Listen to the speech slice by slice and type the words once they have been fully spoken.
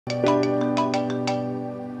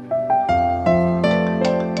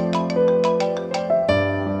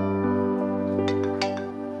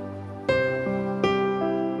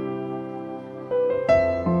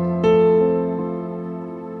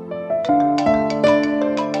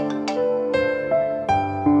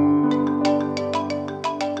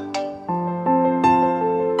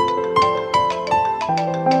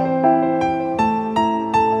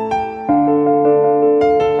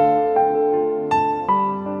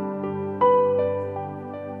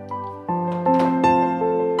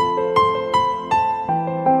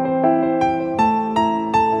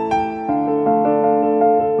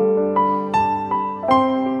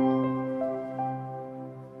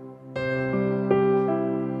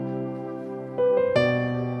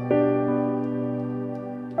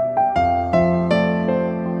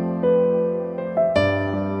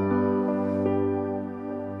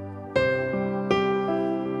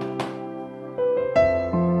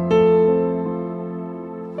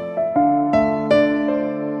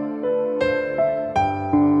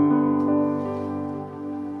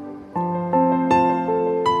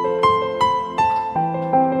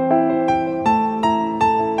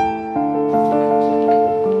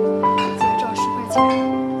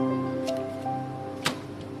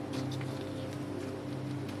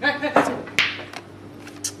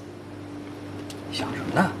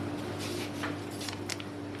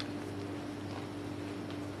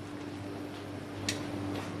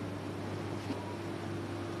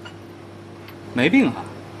没病啊？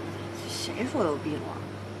谁说有病了？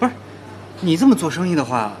不是，你这么做生意的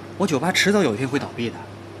话，我酒吧迟早有一天会倒闭的。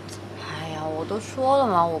哎呀，我都说了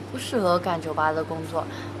嘛，我不适合干酒吧的工作，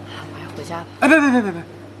我还回家吧。哎，别，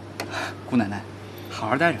姑奶奶，好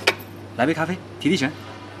好待着，来杯咖啡提提神。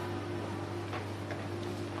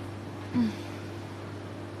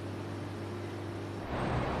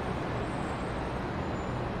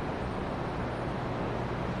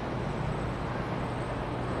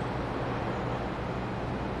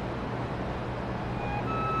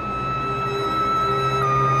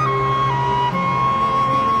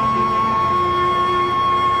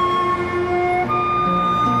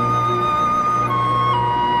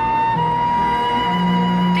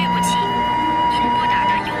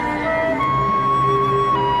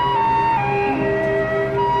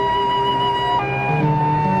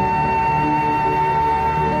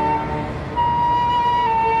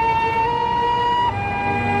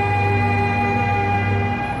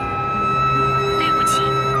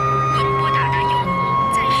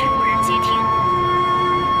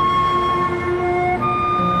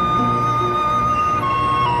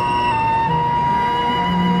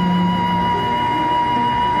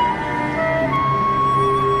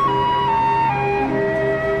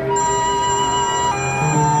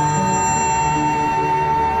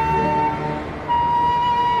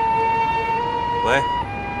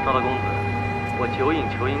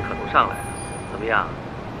上来了，怎么样？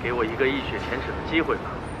给我一个一雪前耻的机会吧。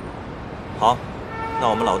好，那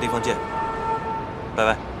我们老地方见，拜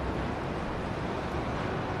拜。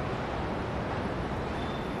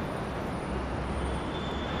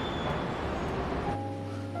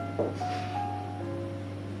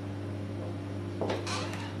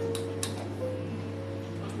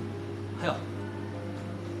哎呦，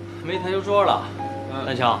没台球桌了，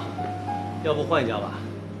丹桥，要不换一家吧？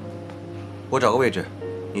我找个位置，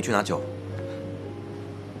你去拿酒。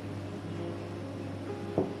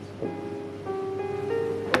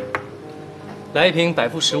来一瓶百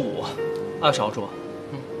富15，20号桌。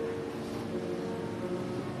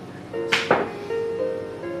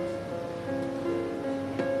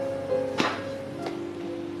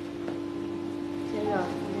先生，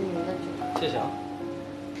这是您的酒。谢谢啊。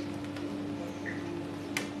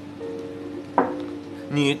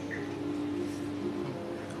你，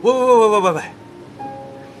喂！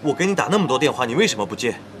我给你打那么多电话，你为什么不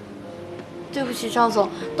接？对不起，赵总，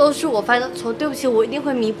都是我犯的错，对不起，我一定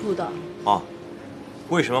会弥补的。哦，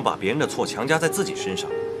为什么把别人的错强加在自己身上？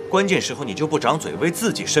关键时候你就不长嘴，为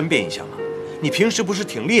自己申辩一下吗？你平时不是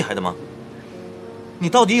挺厉害的吗？你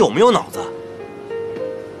到底有没有脑子？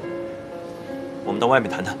我们到外面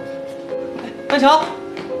谈谈。丹桥，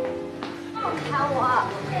放开我！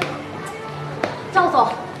赵总，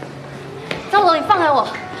你放开我！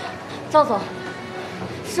赵总，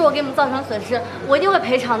是我给你们造成损失，我一定会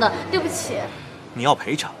赔偿的，对不起。你要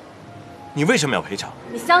赔偿？你为什么要赔偿？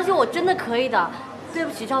你相信我，真的可以的。对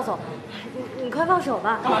不起，赵总，你快放手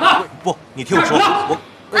吧。干嘛呢？不，你听我说，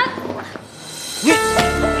你，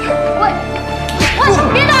喂，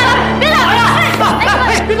别打了，别打了！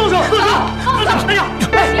哎，别动手！哎呀，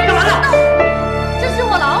哎，干嘛呢？这是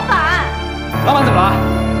我老板。老板怎么了？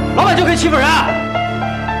老板就可以欺负人？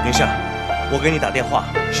宁宁夏，我给你打电话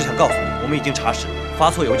是想告诉你，我们已经查实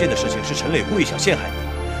发错邮件的事情是陈磊故意想陷害你，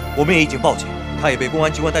我们也已经报警，他也被公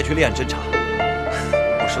安机关带去立案侦查。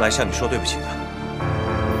我是来向你说对不起的。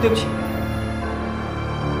对不起。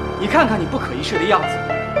你看看你不可一世的样子，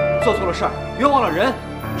做错了事儿，冤枉了人，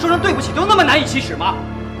说声对不起都那么难以启齿吗？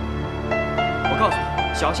我告诉你，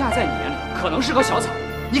小夏在你眼里可能是棵小草，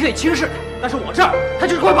你可以轻视她，但是我这儿她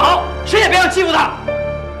就是块宝，谁也别想欺负她。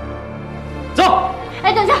走。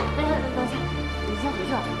哎，等一下，你先回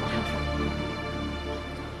去吧，我还有事。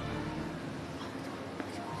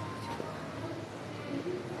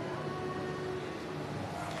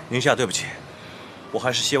宁夏，对不起，我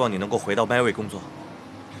还是希望你能够回到麦位工作。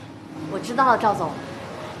我知道了，赵总，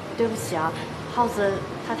对不起啊，耗子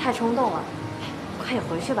他太冲动了，快点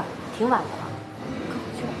回去吧，挺晚的了，快回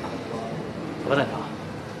去吧。走吧，大乔。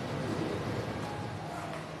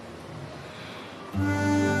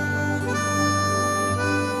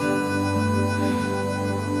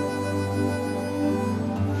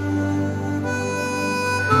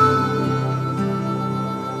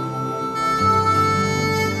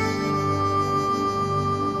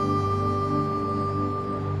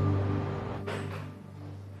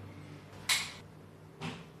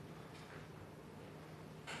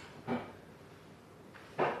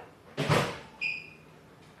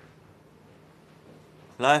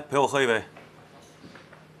来，陪我喝一杯。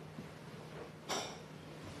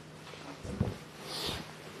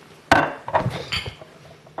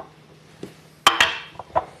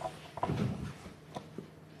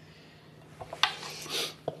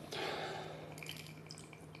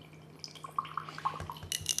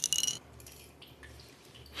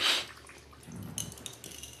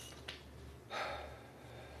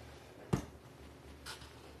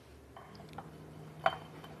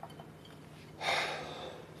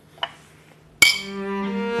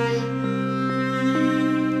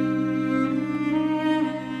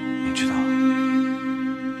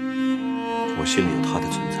我心里有他的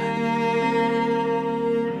存在。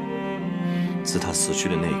自他死去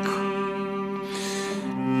的那一刻，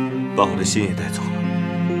把我的心也带走了，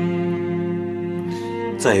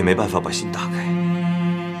再也没办法把心打开。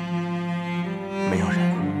没有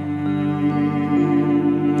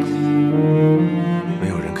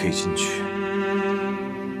人可以进去。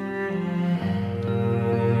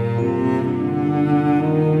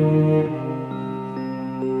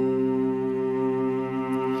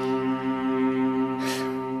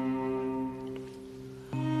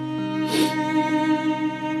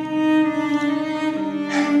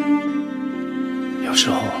有时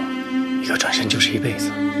候，一个转身就是一辈子。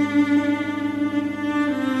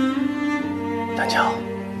丹乔，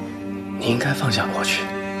你应该放下过去，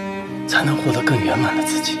才能获得更圆满的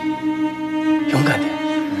自己。勇敢点，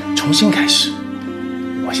重新开始。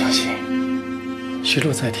我相信，徐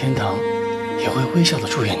璐在天堂也会微笑地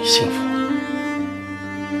祝愿你幸福。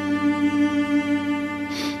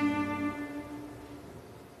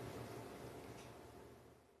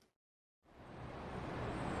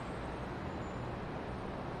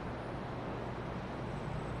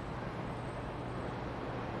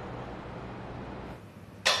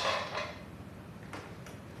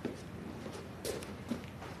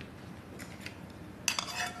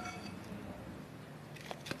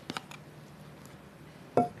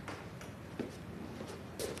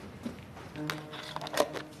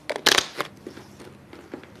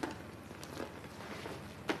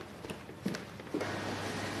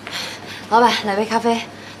老板，来杯咖啡，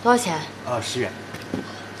多少钱？10元。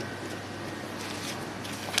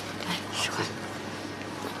来，10块。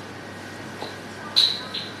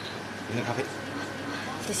您的咖啡。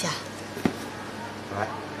谢谢啊。拜拜。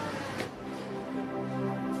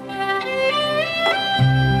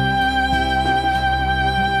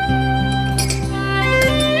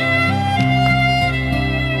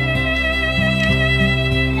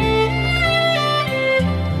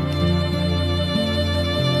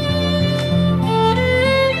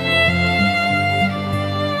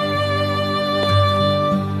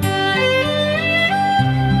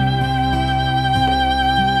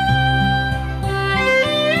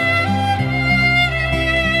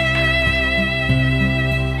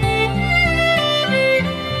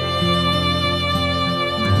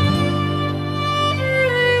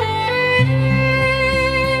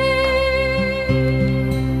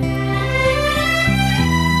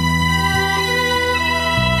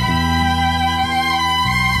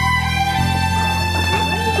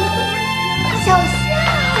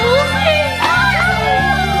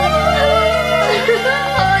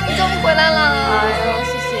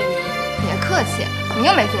你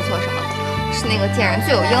又没做错什么，是那个贱人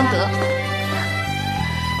罪有应得。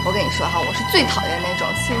我我跟你说哈，我是最讨厌那种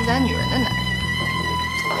欺负咱女人的男人。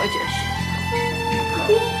我觉得是。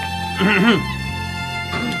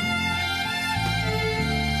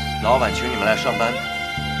老板请你们来上班，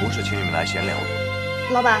不是请你们来闲聊的。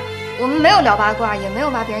老板，我们没有聊八卦，也没有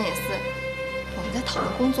挖别人隐私，我们在讨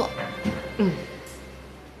论工作。嗯。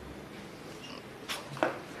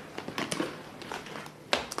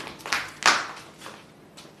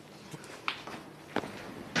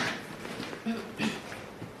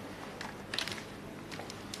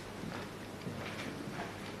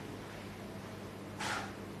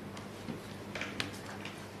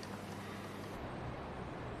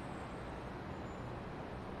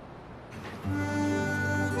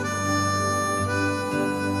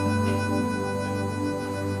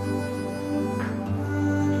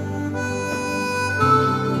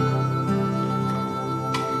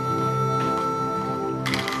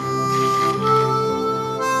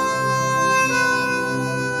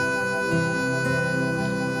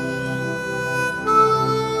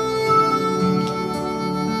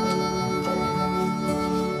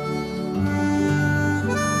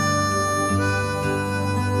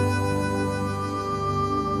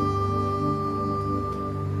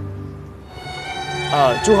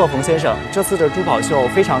祝贺冯先生，这次的珠宝秀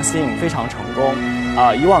非常新颖，非常成功。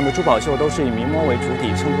以往的珠宝秀都是以名模为主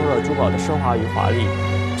体，衬托了珠宝的奢华与华丽。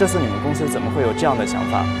这次你们公司怎么会有这样的想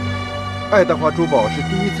法？爱德华珠宝是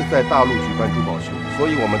第一次在大陆举办珠宝秀，所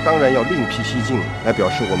以我们当然要另辟蹊径，来表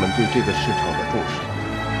示我们对这个市场的重视。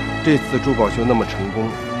这次珠宝秀那么成功，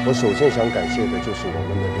我首先想感谢的就是我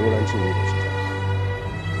们的刘兰志刘董事长。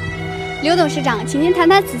刘董事长，请您谈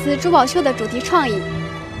谈此次珠宝秀的主题创意。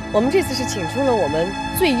我们这次是请出了我们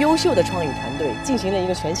最优秀的创意团队，进行了一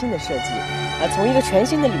个全新的设计，从一个全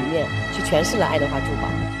新的理念去诠释了爱德华珠宝。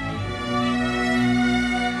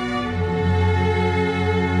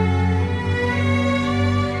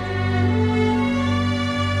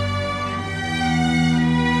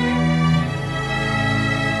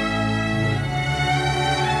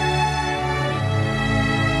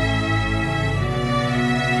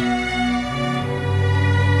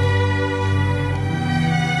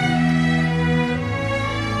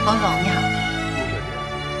冯总你好，陆小姐，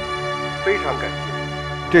非常感谢，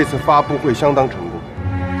这次发布会相当成功。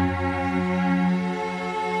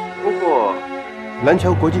不过，蓝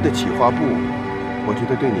桥国际的企划部，我觉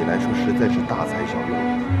得对你来说实在是大材小用。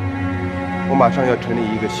我马上要成立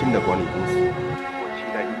一个新的管理公司，我期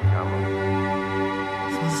待你的加盟。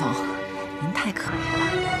冯总，您太可爱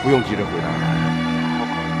了。不用急着回答，好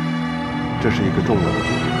好，这是一个重要的决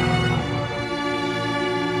定。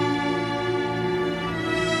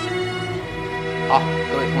好，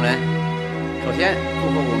各位同仁，首先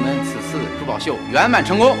祝贺我们此次珠宝秀圆满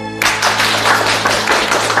成功。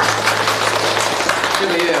这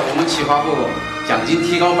个月我们企划部奖金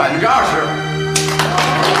提高20%。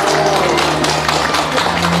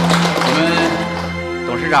我们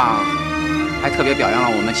董事长还特别表扬了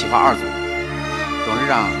我们企划2组，董事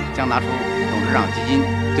长将拿出董事长基金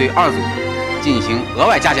对2组进行额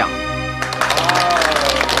外嘉奖。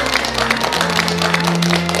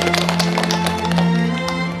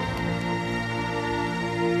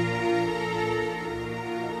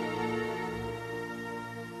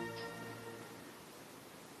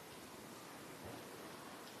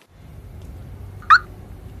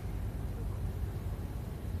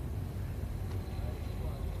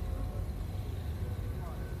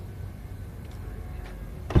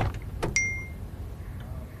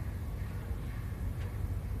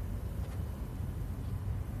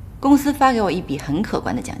公司发给我一笔很可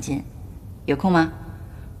观的奖金，有空吗？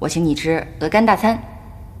我请你吃鹅肝大餐。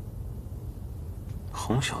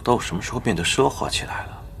洪小豆什么时候变得奢华起来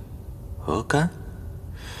了？鹅肝，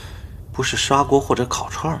不是砂锅或者烤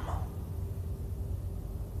串吗？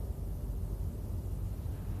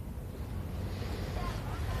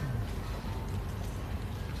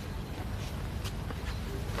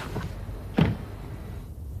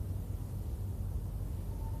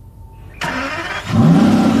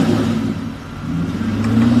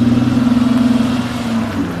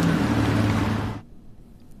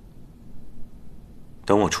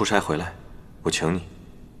等我出差回来，我请你。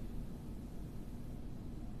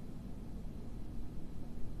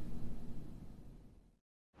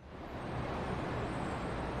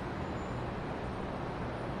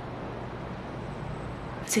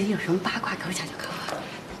最近有什么八卦给我讲讲看吧。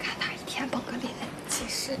看他一天绷个脸，其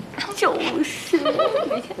实就是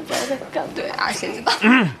每天不知道在干嘛。对啊，谁知道？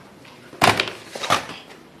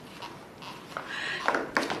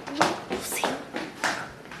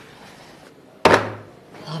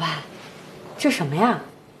老板，这什么呀？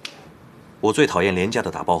我最讨厌廉价的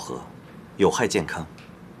打包盒，有害健康。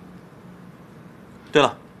对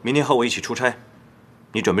了，明天和我一起出差，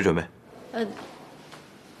你准备准备。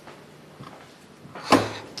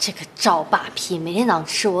这个赵霸屁，每天早上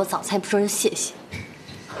吃我早餐不说声谢谢。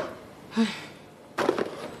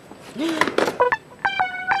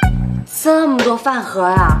这么多饭盒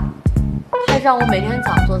呀，还让我每天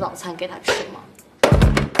早上做早餐给他吃吗？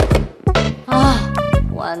啊，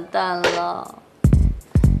完蛋了！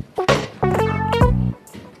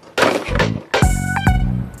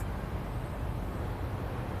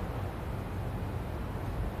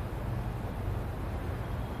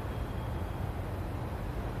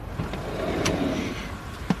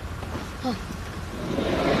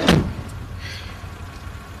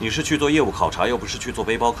你是去做业务考察，又不是去做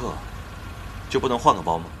背包客，就不能换个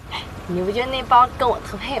包吗？你不觉得那包跟我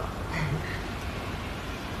特配吗？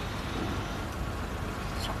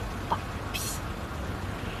赵霸屁！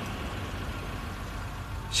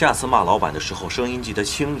下次骂老板的时候，声音记得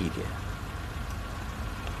轻一点。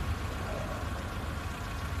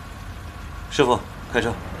师傅，开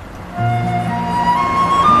车。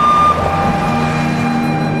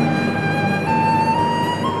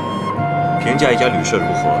评价一家旅社如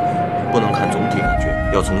何，不能看总体感觉，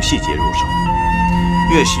要从细节入手，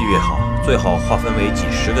越细越好，最好划分为几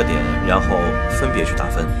十个点，然后分别去打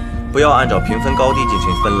分，不要按照评分高低进行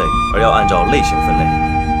分类，而要按照类型分类，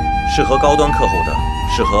适合高端客户的，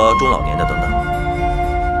适合中老年的等等。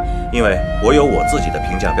因为我有我自己的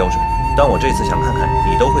评价标准，但我这次想看看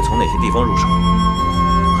你都会从哪些地方入手。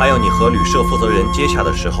还有你和旅社负责人接洽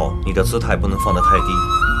的时候，你的姿态不能放得太低，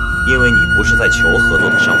因为你不是在求合作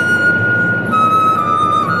的商户。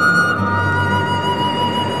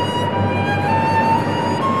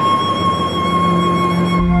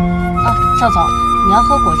赵总，你要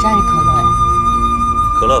喝果汁还是可乐呀？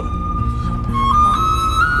可乐吧。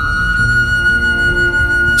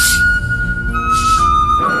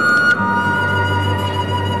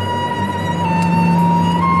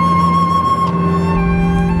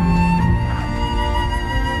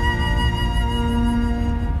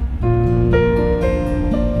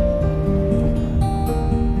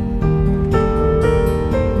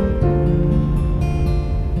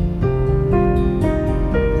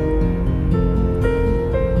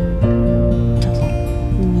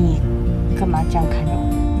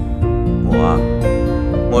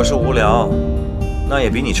我是无聊，那也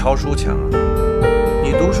比你抄书强啊！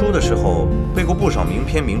你读书的时候背过不少名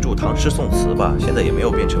篇名著、唐诗宋词吧？现在也没有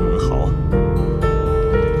变成文豪啊。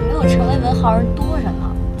没有成为文豪人多着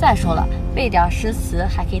呢。再说了，背点诗词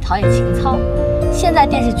还可以陶冶情操。现在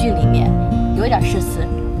电视剧里面有点诗词，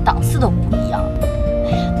档次都不一样。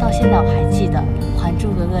哎呀，到现在我还记得《还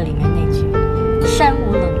珠格格》里面那句“山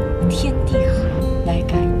无棱，天地合，乃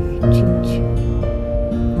敢与君绝”。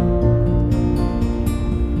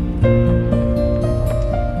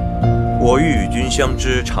我欲与君相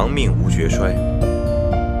知，长命无绝衰。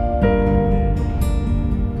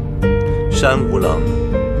山无棱，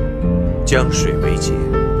江水为竭。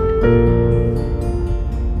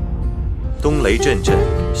冬雷阵阵，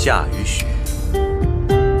夏雨雪。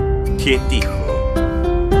天地合，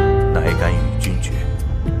乃敢与君绝。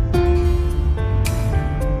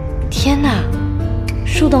天哪，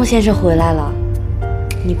树洞先生回来了！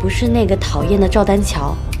你不是那个讨厌的赵丹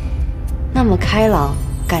桥，那么开朗、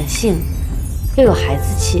感性，又有孩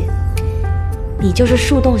子气，你就是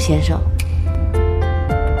树洞先生。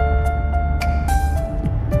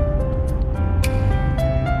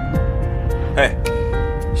嘿，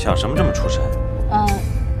想什么这么出神？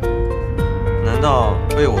难道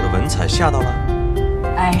被我的文采吓到了？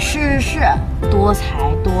哎，是，多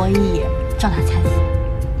才多艺，照他猜死。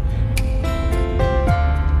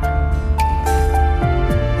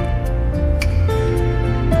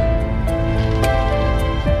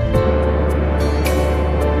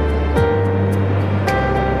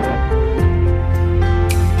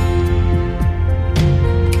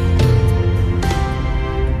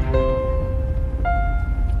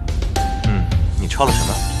抄了什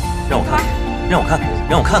么？让我看看，让我看看，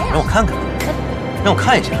让我看看，让我看看，让我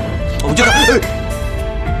看一下。我就我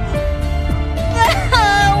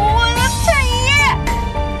的衬衣。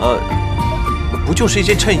不就是一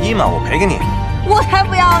件衬衣吗？我赔给你。我才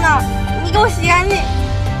不要呢！你给我洗干净。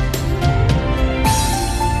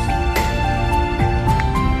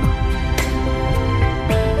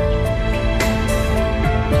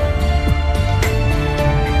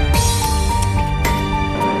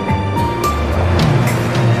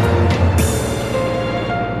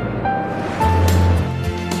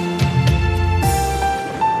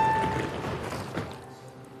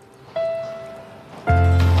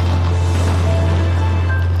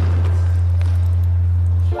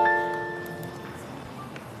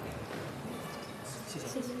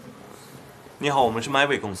你好，我们是麦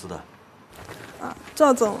味公司的。啊，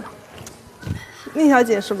赵总，宁小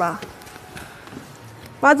姐是吧？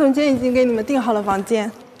马总监已经给你们订好了房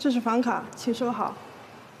间，这是房卡，请收好。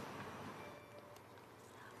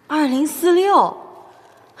2046，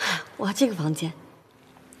我要这个房间。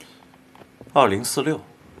2046，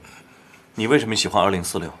你为什么喜欢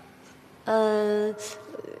2046？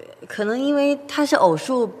可能因为它是偶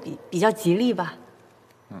数，比较吉利吧。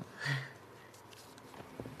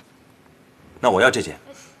那我要这件。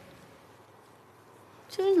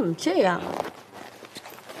这人怎么这样啊？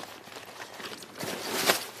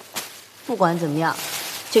不管怎么样，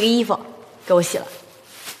这个衣服给我洗了。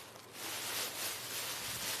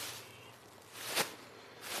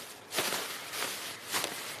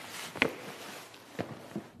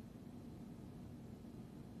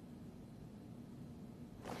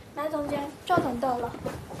马总监，赵总到了。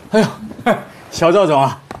哎呦，小赵总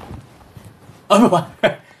啊，不，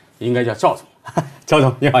应该叫赵总。赵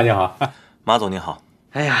总你好，你好。马总你好。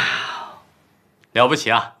哎呀，了不起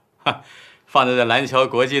啊！放在这蓝桥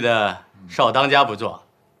国际的少当家不做，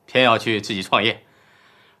偏要去自己创业，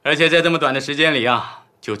而且在这么短的时间里啊，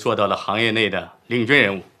就做到了行业内的领军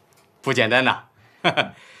人物，不简单呐。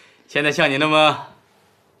现在像你那么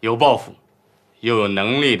有抱负又有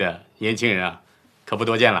能力的年轻人啊，可不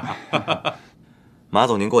多见了。马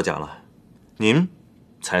总您过奖了，您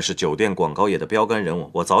才是酒店广告业的标杆人物，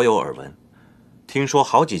我早有耳闻。听说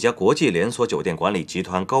好几家国际连锁酒店管理集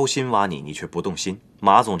团高薪挖你，你却不动心。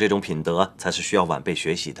马总这种品德才是需要晚辈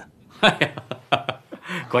学习的。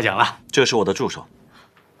过奖了。这是我的助手。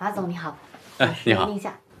马总你好。你好。宁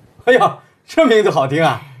夏。哎呀，这名字好听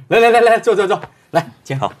啊！来，坐，来，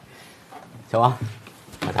请好。小王，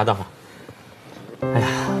把茶倒好。哎呀，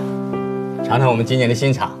尝尝我们今年的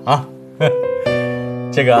新茶啊！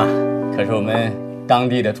这个可是我们当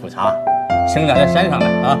地的土茶，生长在山上的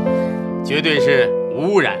啊。绝对是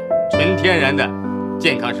无污染、纯天然的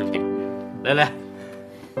健康食品。来，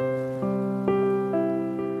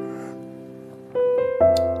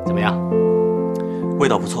怎么样？味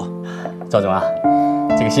道不错。赵总啊，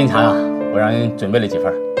这个新茶啊，我让人准备了几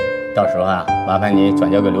份，到时候啊，麻烦你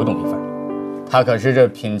转交给刘董一份，他可是这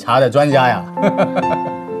品茶的专家呀。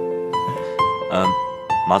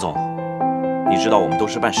马总，你知道我们都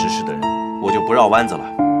是办实事的人，我就不绕弯子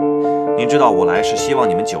了。您知道我来是希望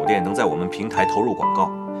你们酒店能在我们平台投入广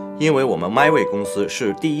告，因为我们麦味公司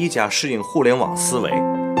是第一家适应互联网思维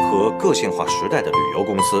和个性化时代的旅游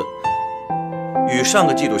公司。与上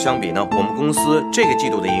个季度相比呢，我们公司这个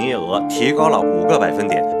季度的营业额提高了5个百分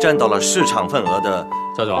点，占到了市场份额的。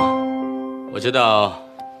赵总，我知道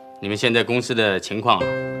你们现在公司的情况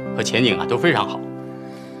和前景啊都非常好。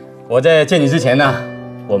我在见你之前呢，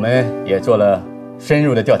我们也做了深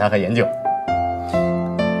入的调查和研究。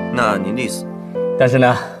那您的意思？但是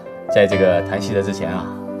呢，在这个谈细则之前啊，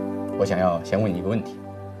我想要先问你一个问题。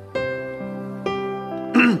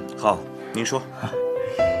好，您说。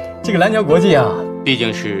这个蓝桥国际啊，毕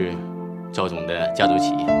竟是赵总的家族企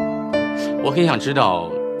业，我很想知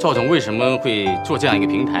道赵总为什么会做这样一个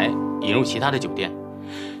平台，引入其他的酒店，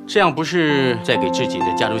这样不是在给自己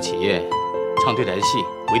的家族企业唱对台戏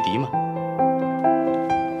为敌吗？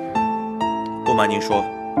不瞒您说，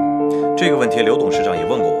这个问题刘董事长也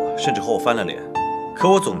问过我，甚至和我翻了脸。可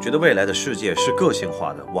我总觉得未来的世界是个性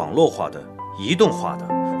化的、网络化的、移动化的。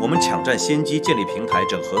我们抢占先机，建立平台，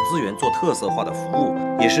整合资源，做特色化的服务，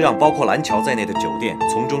也是让包括蓝桥在内的酒店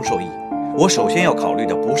从中受益。我首先要考虑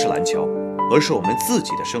的不是蓝桥，而是我们自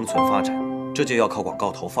己的生存发展，这就要靠广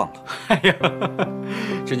告投放了。哎呀，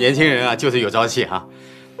这年轻人啊，就是有朝气啊。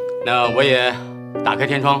那我也打开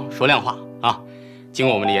天窗说亮话啊！经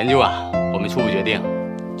过我们的研究啊，我们初步决定，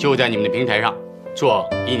就在你们的平台上做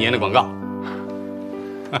1年的广告。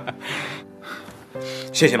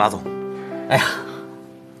谢谢马总。哎呀，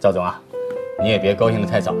赵总啊，你也别高兴得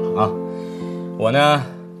太早了啊！我呢，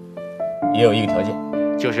也有一个条件，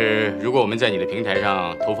就是如果我们在你的平台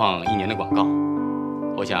上投放1年的广告，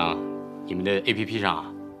我想你们的 APP 上啊，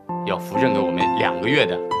要扶正给我们2个月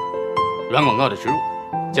的软广告的植入，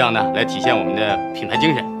这样呢，来体现我们的品牌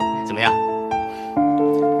精神，怎么样？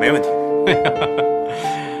没问题。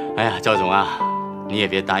哎呀，赵总啊，你也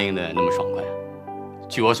别答应的那么爽快。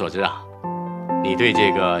据我所知啊，你对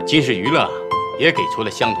这个金氏娱乐也给出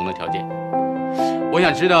了相同的条件。我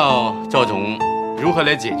想知道赵总如何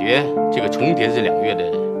来解决这个重叠这2个月的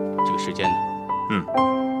这个时间呢？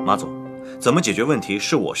马总，怎么解决问题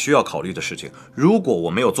是我需要考虑的事情。如果我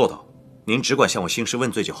没有做到，您只管向我兴师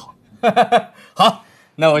问罪就好。好，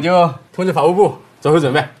那我就通知法务部做好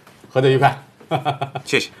准备，合作愉快。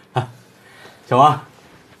谢谢。小王，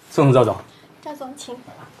送赵总。赵总，请。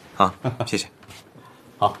好，谢谢。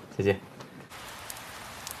好，谢谢。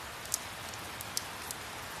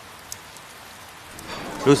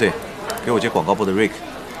Lucy， 给我接广告部的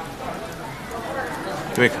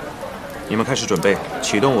Rick。Rick， 你们开始准备，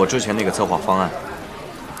启动我之前那个策划方案，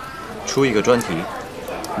出一个专题：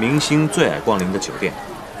明星最爱光临的酒店，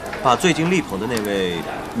把最近力捧的那位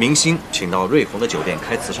明星请到瑞虹的酒店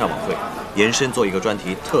开慈善晚会，延伸做一个专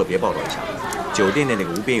题，特别报道一下。酒店内那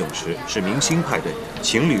个无边泳池是明星派对、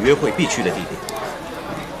情侣约会必去的地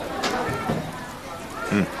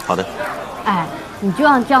点。好的。哎，你就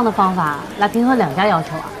按这样的方法来平衡2家要求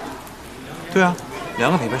啊？对啊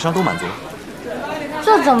，2个品牌商都满足。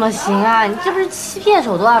这怎么行啊？你这不是欺骗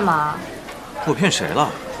手段吗？我骗谁了？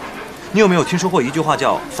你有没有听说过一句话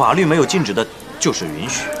叫“法律没有禁止的，就是允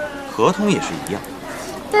许”，合同也是一样。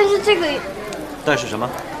但是这个……但是什么？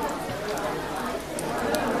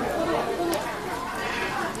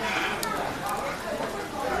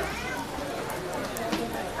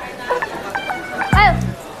哎，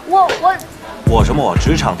我什么？我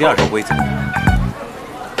职场第2条规则，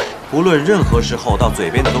无论任何时候，到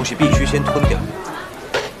嘴边的东西必须先吞掉。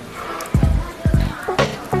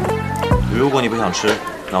如果你不想吃，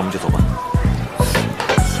那我们就走吧。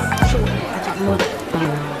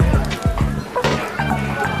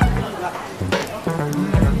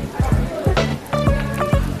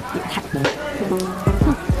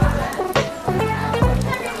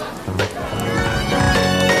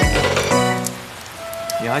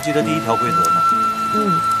你还记得第1条规则吗？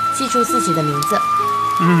记住自己的名字。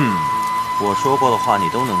我说过的话你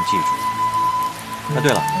都能记住。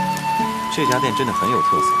对了，这家店真的很有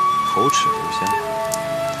特色，口齿留香。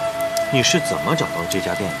你是怎么找到这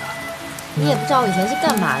家店的？你也不知道我以前是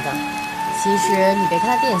干嘛的。其实你别看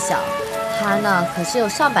它店小，它呢可是有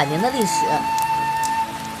上百年的历史。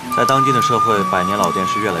在当今的社会，100年老店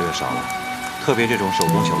是越来越少了，特别这种手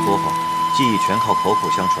工小作坊，技艺全靠口口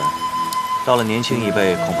相传。到了年轻一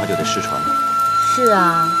辈，恐怕就得失传了。是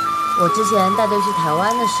啊，我之前带队去台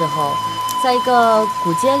湾的时候，在一个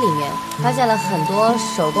古街里面发现了很多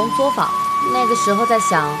手工作坊。那个时候在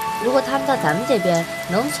想，如果他们到咱们这边，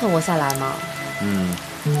能存活下来吗？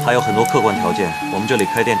还有很多客观条件。我们这里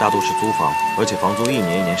开店大多是租房，而且房租一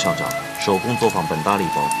年一年上涨。手工作坊本大利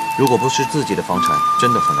薄，如果不是自己的房产，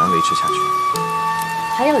真的很难维持下去。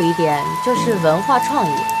还有一点就是文化创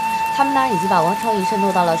意。他们那儿已经把文化创意渗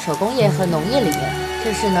透到了手工业和农业里面，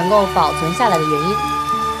这是能够保存下来的原因。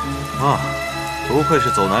不愧是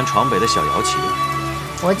走南闯北的小摇旗。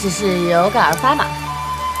我只是有感而发嘛。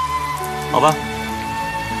好吧，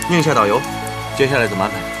宁夏导游，接下来怎么安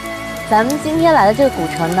排？咱们今天来的这个古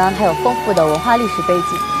城呢，它有丰富的文化历史背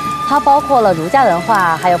景，它包括了儒家文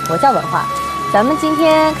化，还有佛教文化。咱们今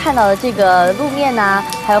天看到的这个路面呢，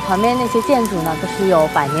还有旁边那些建筑呢，都是有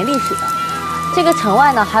100年历史的。这个城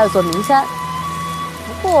外呢还有座名山，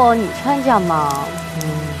不过你穿这样嘛，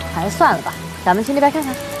还是算了吧。咱们去那边看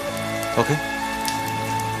看。OK。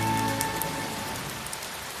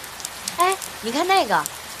哎，你看那个。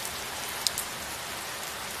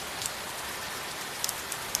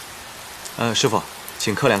师傅，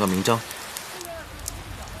请刻2个名章。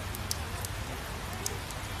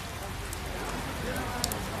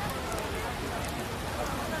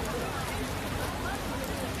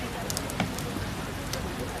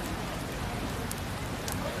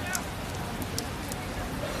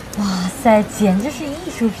哇塞，简直是艺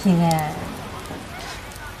术品哎！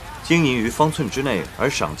经营于方寸之内，而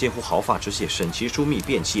赏鉴乎毫发之屑，审其疏密，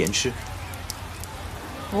辨其言痴。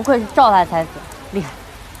不愧是赵大才子，厉害！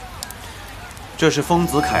这是丰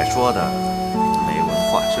子恺说的，没文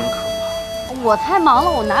化真可怕。我太忙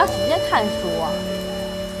了，我哪有时间看书啊？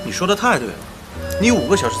你说的太对了，你5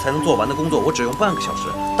个小时才能做完的工作，我只用半个小时，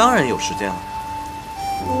当然有时间了。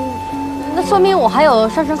那说明我还有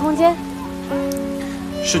上升空间。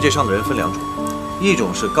世界上的人分2种，一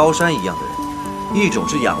种是高山一样的人，一种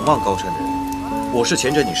是仰望高山的人。我是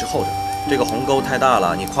前者，你是后者。这个鸿沟太大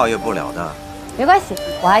了，你跨越不了的。没关系，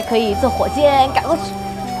我还可以坐火箭赶过去。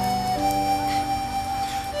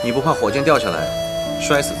你不怕火箭掉下来，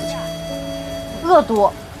摔死自己？恶毒。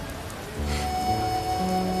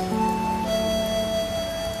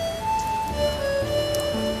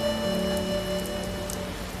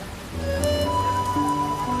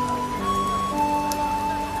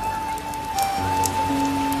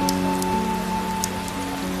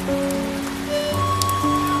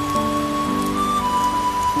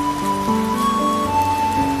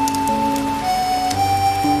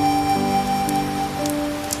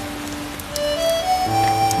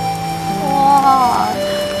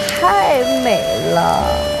太美了！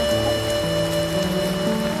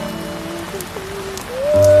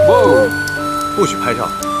哇，不许拍照！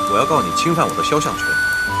我要告你侵犯我的肖像权。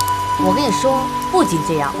我跟你说，不仅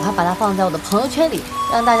这样，我还把它放在我的朋友圈里，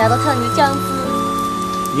让大家都看你这样子。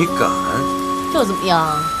你敢？这怎么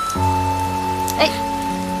样？哎，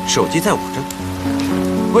手机在我这。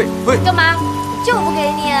喂，干嘛？就不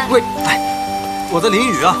给你。喂，哎，我在淋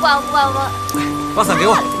雨啊。不管，把伞给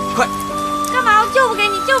我，快！干嘛？我就不给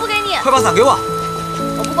你，就不给你！快把伞给我！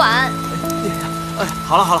我不管。哎，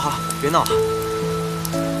好了，别闹了。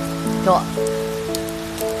给我。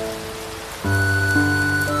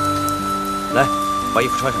来，把衣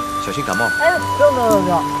服穿上，小心感冒。哎，不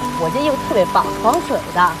用，我这衣服特别棒，防水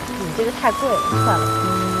的。你这个太贵了，算了。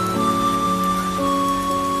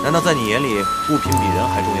难道在你眼里物品比人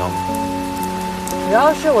还重要吗？主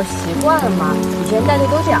要是我习惯了嘛，以前带队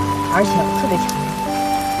都这样，而且我特别强。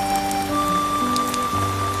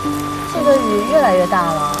这个雨越来越大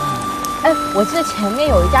了。哎，我记得前面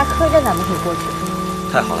有一家客栈，咱们可以过去。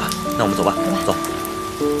太好了，那我们走吧，走。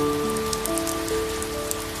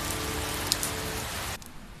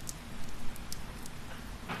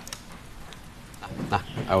来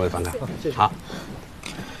，2位的房卡。谢谢。好。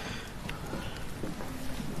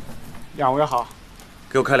2位好。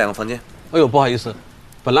给我开2个房间。哎呦，不好意思，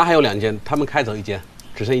本来还有2间，他们开走1间，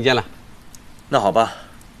只剩1间了。那好吧，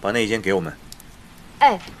把那1间给我们。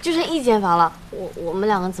哎，就剩1间房了，我们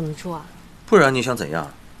2个怎么住啊？不然你想怎样？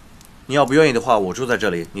你要不愿意的话，我住在这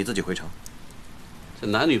里，你自己回城。这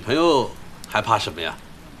男女朋友还怕什么呀？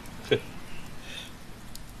哼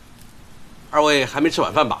！2位还没吃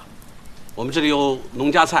晚饭吧？我们这里有农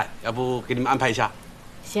家菜，要不给你们安排一下？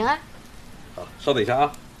行啊。好，稍等一下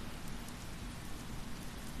啊。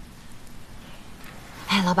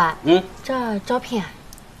哎，老板，这儿招聘啊？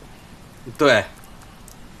对。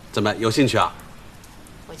怎么有兴趣啊？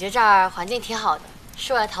我觉得这儿环境挺好的，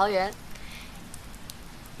世外桃源。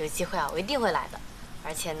有机会啊，我一定会来的。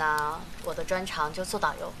而且呢，我的专长就做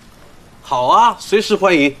导游。好啊，随时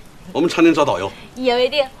欢迎。我们常年找导游。一言为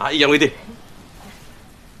定。啊，一言为定。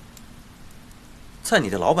在你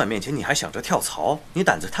的老板面前，你还想着跳槽，你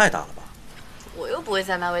胆子太大了吧？我又不会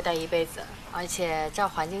在漫威待一辈子，而且这儿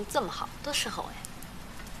环境这么好，多适合我呀。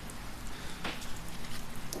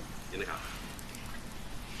您的卡。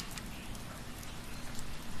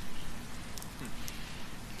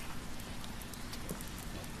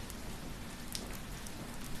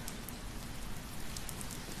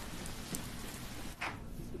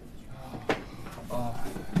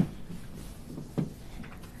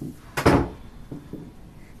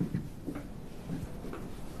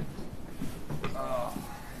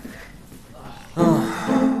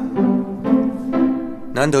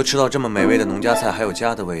难得吃到这么美味的农家菜，还有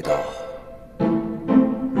家的味道。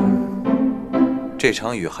这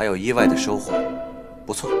场雨还有意外的收获，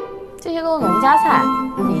不错。这些都是农家菜，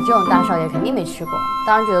你这种大少爷肯定没吃过，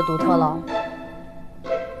当然觉得独特喽。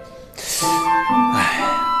唉，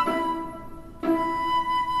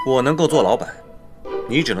我能够做老板，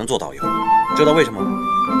你只能做导游，知道为什么吗？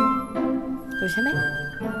有钱没？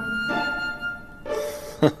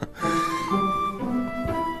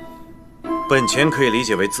本钱可以理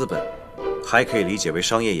解为资本，还可以理解为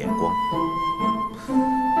商业眼光。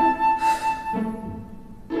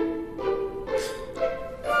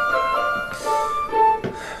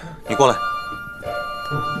你过来，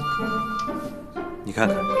你看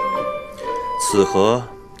看，此河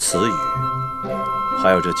此雨，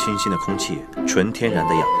还有这清新的空气，纯天然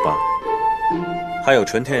的氧吧，还有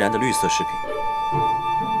纯天然的绿色食品，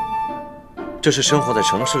这是生活在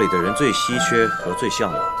城市里的人最稀缺和最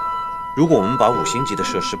向往的。如果我们把5星级的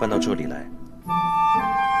设施搬到这里来，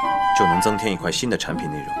就能增添一块新的产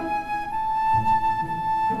品内容。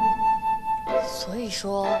所以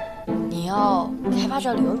说，你要开发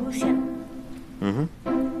这旅游路线。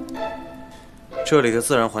这里的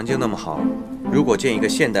自然环境那么好，如果建一个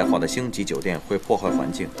现代化的星级酒店，会破坏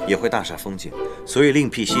环境，也会大煞风景。所以另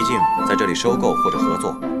辟蹊径，在这里收购或者合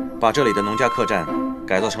作，把这里的农家客栈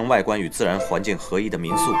改造成外观与自然环境合一的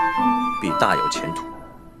民宿，必大有前途。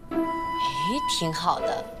挺好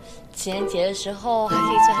的，情人节的时候还可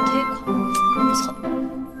以做下推广，不错。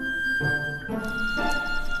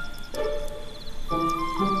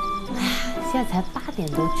哎呀，现在才8点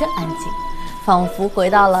多，真安静，仿佛回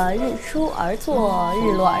到了日出而作、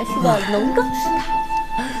日落而息的农耕时代。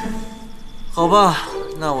好吧，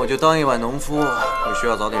那我就当一晚农夫，我需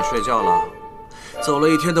要早点睡觉了。走了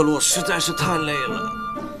一天的路，实在是太累了。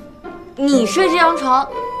你睡这张床，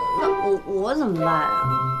那我怎么办啊？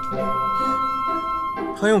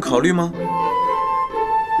还用考虑吗？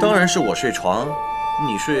当然是我睡床，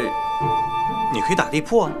你可以打地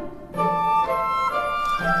铺啊。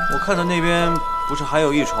我看到那边不是还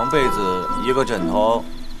有1床被子、1个枕头，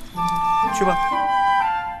去吧。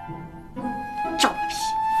赵扒皮，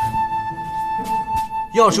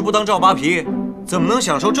要是不当赵扒皮，怎么能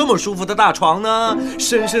享受这么舒服的大床呢？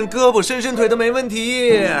伸伸胳膊，伸伸腿都没问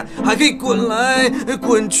题，还可以滚来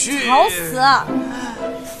滚去。吵死了，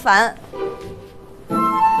烦。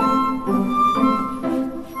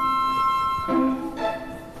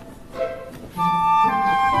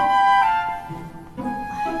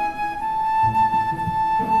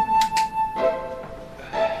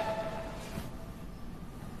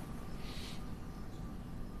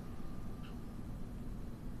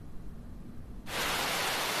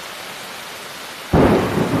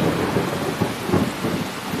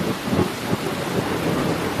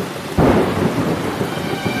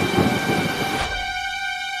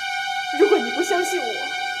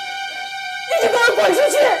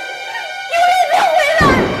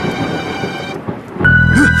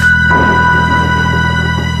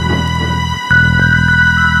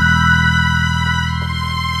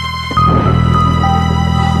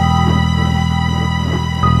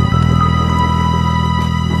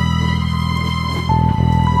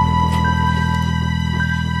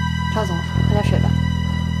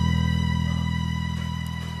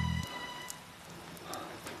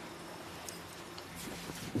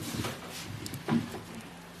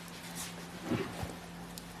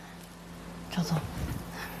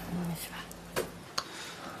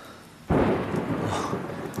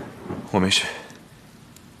我没事，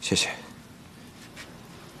谢谢。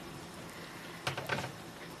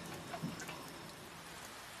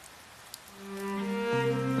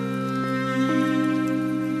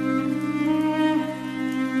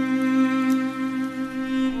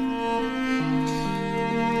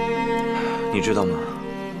你知道吗？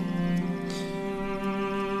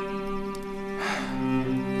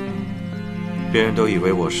别人都以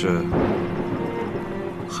为我是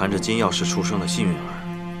含着金钥匙出生的幸运儿。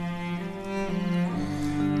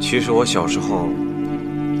其实我小时候，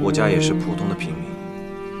我家也是普通的平民。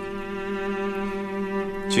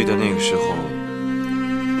记得那个时候，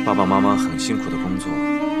爸爸妈妈很辛苦的工作，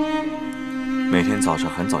每天早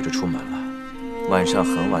上很早就出门了，晚上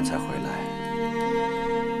很晚才回来。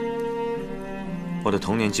我的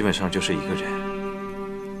童年基本上就是一个人，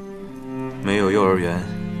没有幼儿园，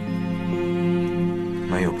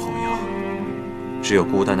没有朋友，只有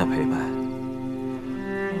孤单的陪伴。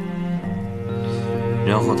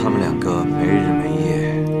然后他们两个没日没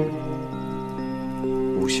夜、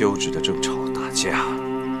无休止的争吵打架，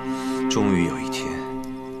终于有一天，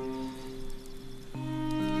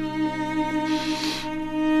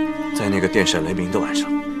在那个电闪雷鸣的晚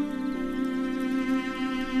上，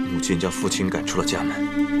母亲将父亲赶出了家门。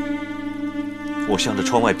我向着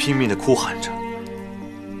窗外拼命地哭喊着：“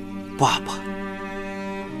爸爸！”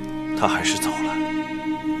他还是走了。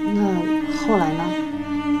那后来呢？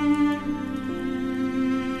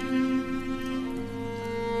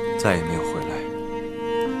再也没有回来。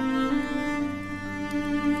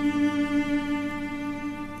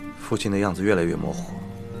父亲的样子越来越模糊，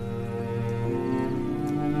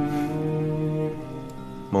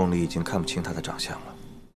梦里已经看不清他的长相了。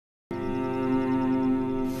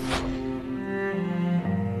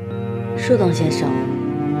树洞先生，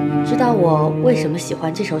知道我为什么喜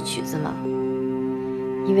欢这首曲子吗？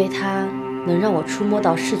因为它能让我触摸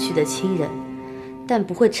到逝去的亲人，但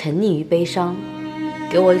不会沉溺于悲伤，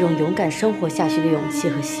给我一种勇敢生活下去的勇气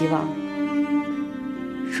和希望。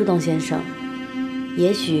树洞先生，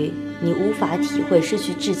也许你无法体会失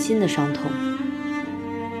去至亲的伤痛，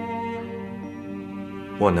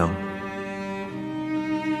我能。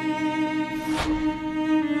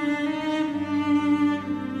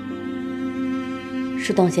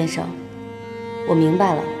树洞先生，我明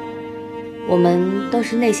白了，我们都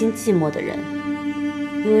是内心寂寞的人，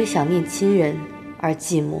因为想念亲人而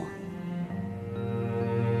寂寞。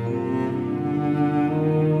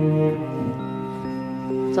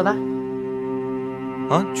走吧。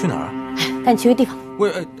啊，去哪儿啊？带你去个地方。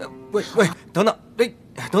喂，等等，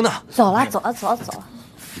等等。走了，走了，走了，走了。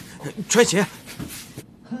穿鞋。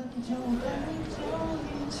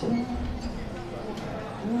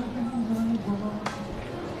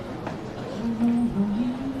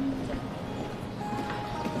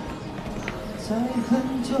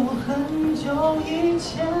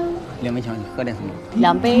两杯茶，你喝点什么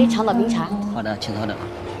？2杯长岛冰茶。好的，请稍等。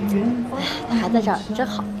哎，他还在这儿，真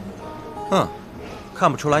好。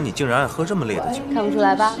看不出来你竟然爱喝这么烈的酒。看不出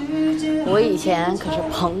来吧？我以前可是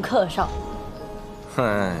朋克少女。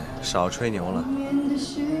嗨，少吹牛了。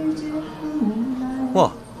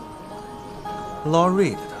哇 ，Law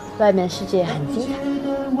Reed 的。外面世界很精彩。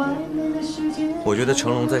我觉得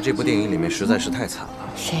成龙在这部电影里面实在是太惨了。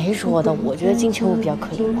谁说的？我觉得金城武比较可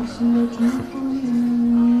怜吧。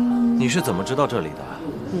你是怎么知道这里的？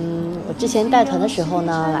我之前带团的时候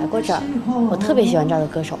呢，来过这儿。我特别喜欢这儿的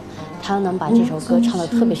歌手，他能把这首歌唱得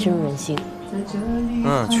特别深入人心。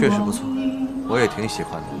确实不错，我也挺喜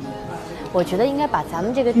欢的。我觉得应该把咱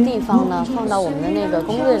们这个地方呢放到我们的那个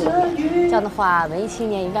攻略里面，这样的话文艺青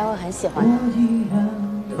年应该会很喜欢的。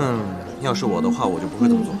要是我的话，我就不会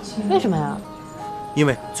这么做。为什么呀？因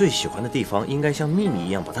为最喜欢的地方应该像秘密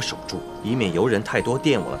一样把它守住，以免游人太多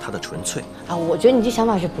玷污了它的纯粹。啊，我觉得你这想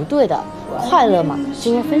法是不对的。快乐嘛，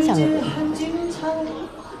就应该分享给别人。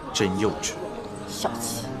真幼稚，小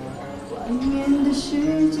气。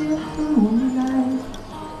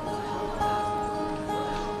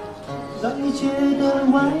让你觉得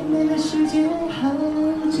外面的世界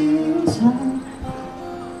很精彩，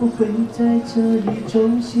我会在这里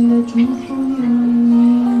衷心的祝福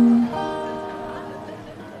你。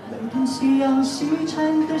每天夕阳西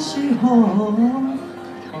沉的时候，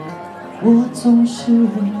我总是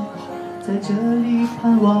在这里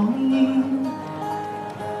盼望你。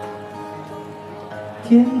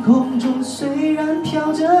天空中虽然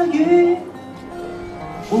飘着雨，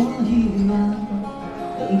我依然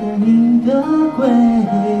等待你的归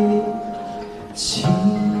期。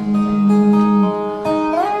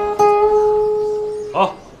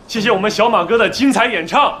好，谢谢我们小马哥的精彩演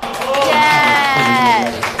唱。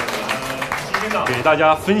今天呢，给大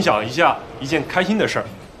家分享一下一件开心的事儿。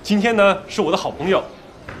今天呢，是我的好朋友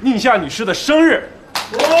宁夏女士的生日。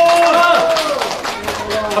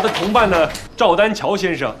她的同伴呢，赵丹桥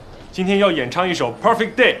先生，今天要演唱一首《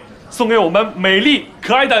Perfect Day》，送给我们美丽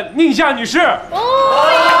可爱的宁夏女士。不！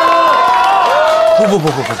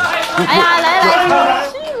哎呀，来，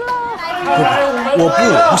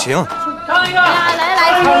不行！唱一个！来！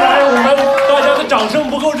大家的掌声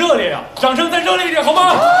不够热烈呀，掌声再热烈一点好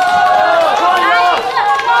吗？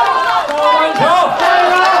赵丹桥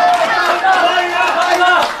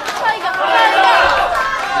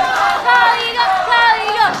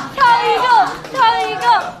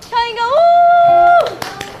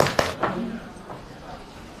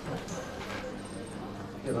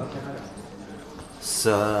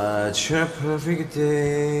！Such a perfect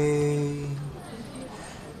day.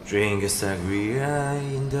 Drink a sangria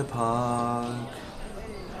in the park.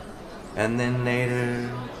 And then later,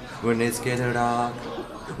 when it's getting dark,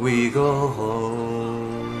 we go home.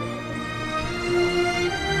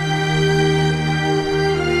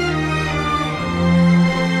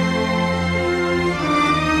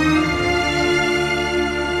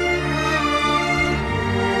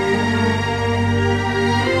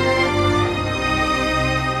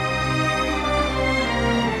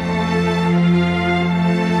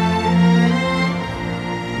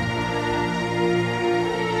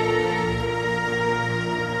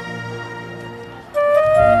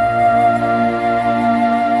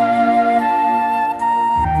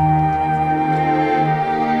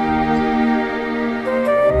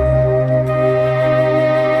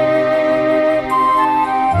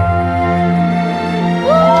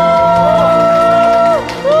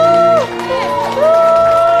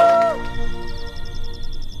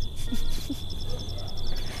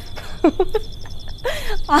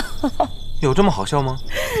有这么好笑吗？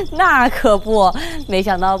那可不，没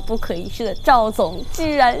想到不可一世的赵总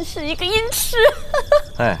居然是一个音痴。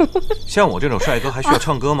哎，像我这种帅哥还需要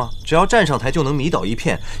唱歌吗？只要站上台就能迷倒一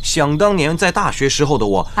片。想当年在大学时候的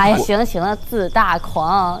我，哎呀，行了，自大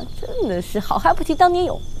狂，真的是好汉不提当年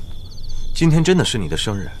勇。今天真的是你的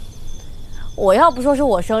生日，我要不说是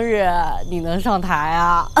我生日，你能上台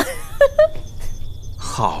啊？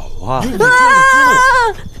好啊。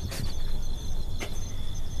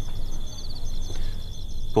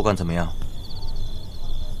不管怎么样，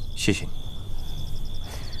谢谢你。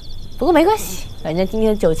不过没关系，反正今天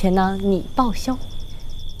的酒钱呢，你报销。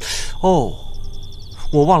哦，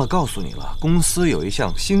我忘了告诉你了，公司有一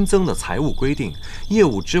项新增的财务规定，业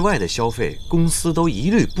务之外的消费，公司都一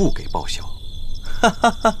律不给报销。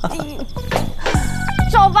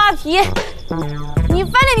赵扒皮，你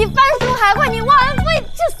翻脸，你翻书还会，你忘恩负义，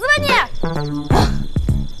去死吧你！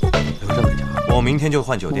有这么讲，我明天就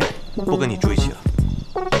换酒店，不跟你住一起了。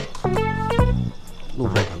路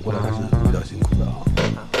上赶过来还是比较辛苦的啊。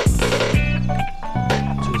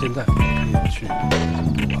趁现在可以去读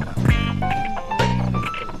完。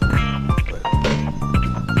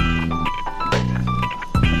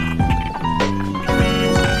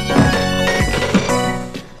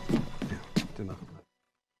对吗？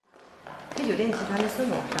黑酒店集团的孙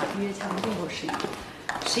董事长预约洽谈订购事宜。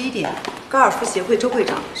11点，高尔夫协会周会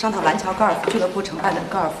长商讨蓝桥高尔夫俱乐部承办的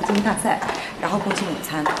高尔夫竞技大赛，然后共进午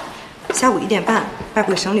餐。下午1点半，拜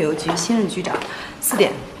会省旅游局新任局长。4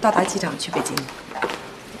点到达机场去北京。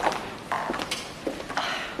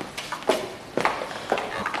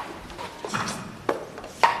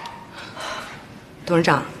董事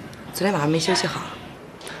长，昨天晚上没休息好。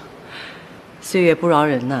岁月不饶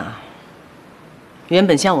人呐。原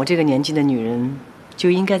本像我这个年纪的女人，就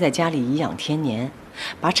应该在家里颐养天年，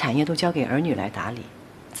把产业都交给儿女来打理，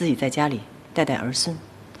自己在家里带带儿孙。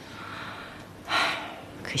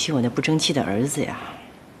可惜我那不争气的儿子呀。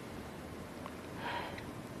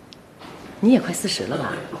你也快40了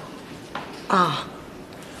吧？啊。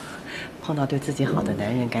碰到对自己好的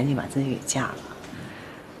男人，赶紧把自己给嫁了。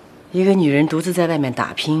一个女人独自在外面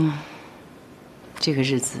打拼，这个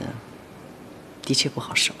日子的确不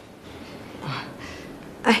好受。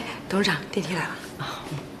哎，董事长，电梯来了。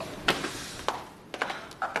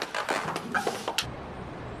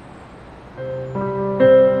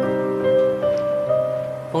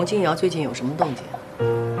冯金瑶最近有什么动静？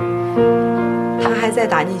他还在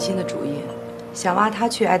打宁馨的主意，想挖他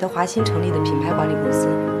去爱德华新成立的品牌管理公司。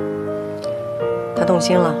他动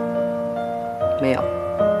心了？没有。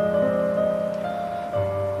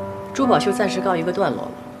珠宝秀暂时告一个段落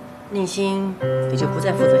了，宁馨也就不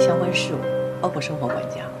再负责相关事务，包括生活管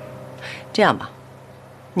家。这样吧，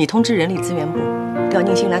你通知人力资源部调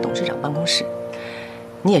宁馨来董事长办公室。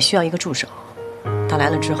你也需要一个助手，他来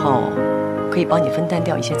了之后可以帮你分担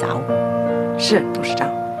掉一些杂物。是，董事长。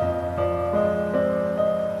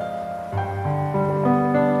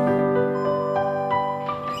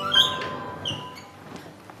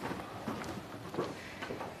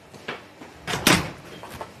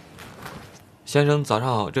先生早上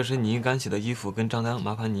好，这是您干洗的衣服跟账单，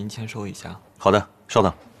麻烦您签收一下。好的，稍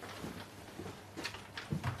等。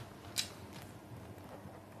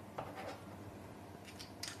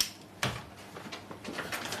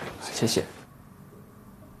谢谢。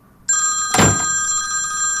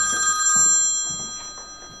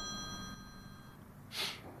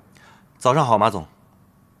早上好，马总。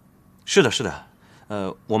是的，是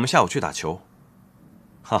的，我们下午去打球。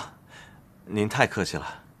哈，您太客气了。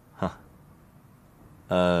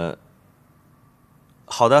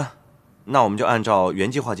好的，那我们就按照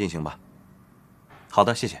原计划进行吧。好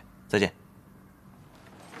的，谢谢，再见。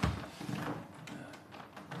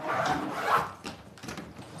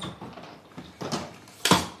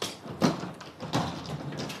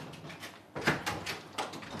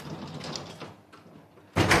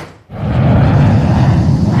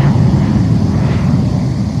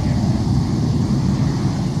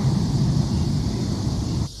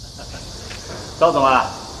赵总啊，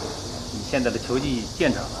你现在的球技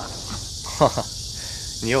见长了。哈哈，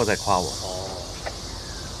你又在夸我。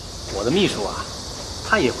我的秘书啊，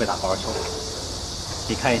他也会打高尔球。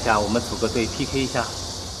你看一下，我们组个队 PK 一下。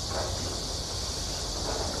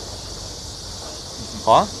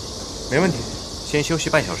好啊，没问题。先休息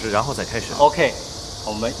半小时，然后再开始。OK，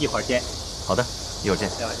 我们一会儿见。好的，一会儿见，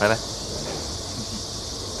拜拜。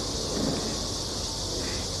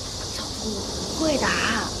赵总，我不会打。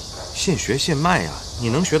现学现卖呀，你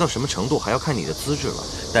能学到什么程度还要看你的资质了。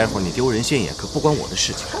待会儿你丢人现眼可不关我的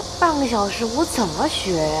事情。半个小时我怎么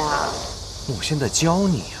学呀？我现在教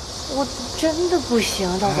你呀。我真的不行，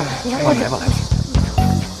赵总，你看我来吧，来吧。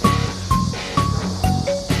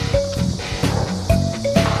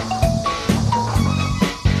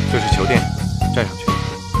这是球垫，站上去。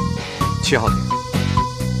7号点。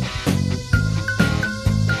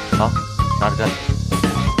好，拿着站。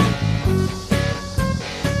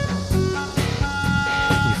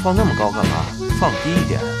放那么高干嘛？放低一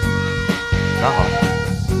点。拿好了，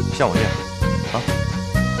像我这样，啊。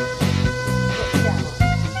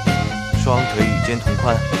双腿与肩同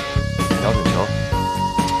宽，瞄准球，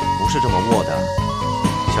不是这么握的，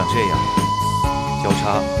像这样，交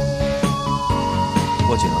叉，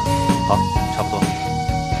握紧了，好，差不多。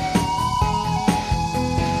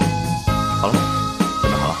好了吗？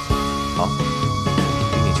准备好了，好，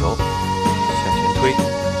顶顶球，向前推，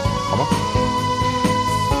好吗？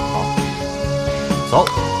走，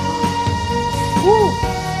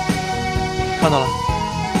看到了，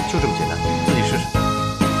就这么简单，自己试试。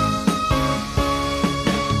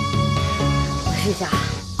我试一下。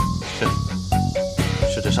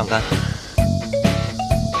试着上杆。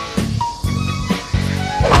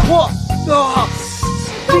哇啊！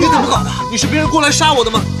你怎么搞的？你是别人过来杀我的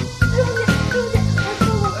吗？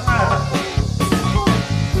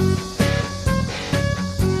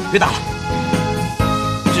别打了，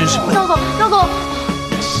真是笨。赵总，赵总。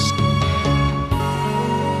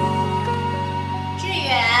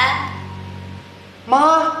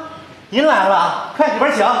妈，您来了，快里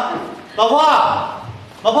边请。老婆，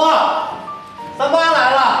老婆，咱妈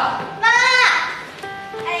来了。妈，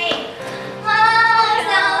哎，妈，我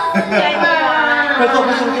想死你了。快坐，快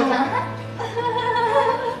坐，快坐。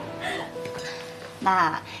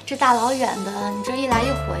妈，这大老远的，你这一来一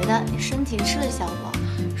回的，你身体吃得消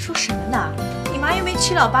不？说什么呢？你妈又没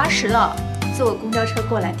7老8十了，坐个公交车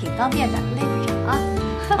过来挺方便的，累不着啊。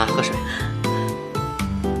妈，喝水。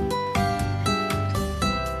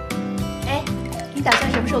哎，你打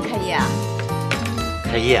算什么时候开业啊？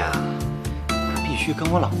开业啊，必须跟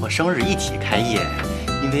我老婆生日一起开业，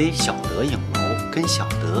因为小德影楼跟小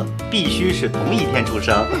德必须是同一天出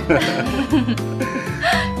生。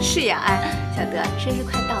是呀，哎，小德，生日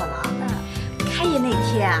快到了啊！开业那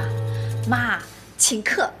天啊，妈请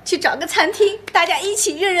客去找个餐厅，大家一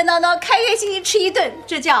起热热闹闹、开开心心吃一顿，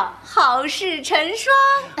这叫好事成双。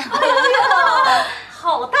哎呦，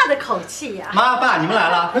好大的口气呀！妈爸，你们来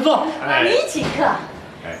了，快坐。你请客，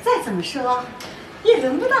再怎么说也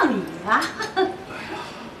轮不到你啊。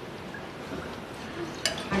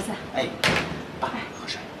儿子，哎，爸，喝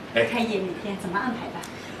水。开业那天怎么安排的？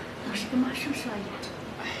老实跟妈说说呀。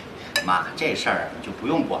妈，这事儿你就不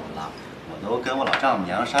用管了，我都跟我老丈母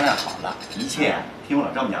娘商量好了，一切听我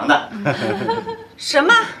老丈母娘的。什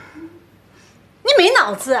么？你没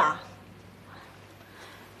脑子啊？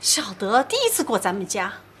小德第一次过咱们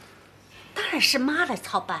家，当然是妈来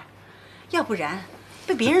操办，要不然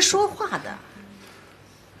被别人说话的。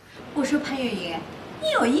我说潘月云，你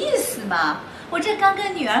有意思吗？我这刚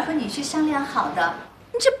跟女儿和女婿商量好的，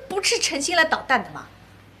你这不是诚心来捣蛋的吗？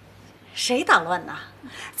谁捣乱呢？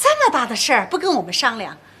这么大的事儿不跟我们商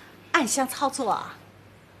量，暗箱操作啊！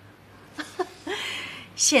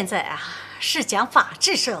现在啊是讲法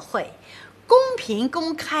治社会，公平、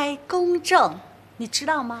公开、公正，你知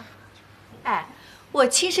道吗？哎，我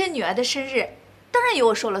亲生女儿的生日，当然由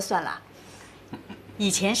我说了算了。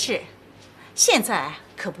以前是，现在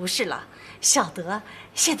可不是了。小德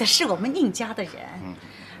现在是我们宁家的人。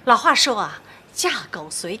老话说啊，嫁狗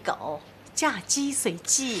随狗。嫁鸡随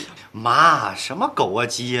鸡。妈，什么狗啊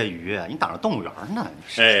鸡啊鱼啊，你当着动物园呢？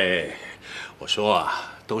哎，我说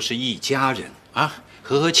啊，都是一家人啊，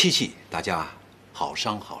和和气气，大家好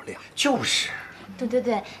商好量。就是。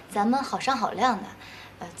对，咱们好商好量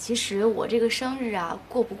的。其实我这个生日啊，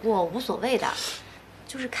过不过无所谓的，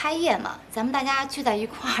就是开业嘛，咱们大家聚在一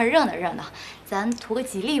块儿热闹热闹，咱图个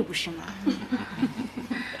吉利不是吗？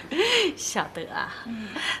小德啊，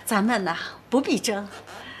咱们呢不必争。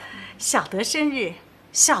小德生日，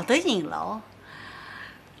小德影楼，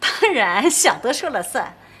当然小德说了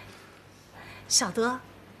算。小德，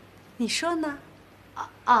你说呢？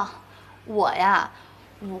我呀，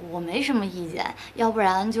我没什么意见，要不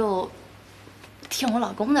然就听我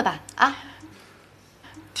老公的吧，啊？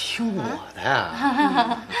听我的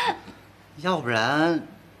呀？要不然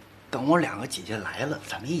等我2个姐姐来了，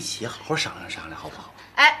咱们一起好好商量商量，好不好？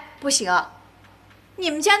哎，不行，你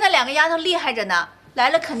们家那2个丫头厉害着呢。来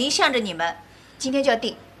了肯定向着你们，今天就要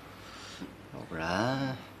定。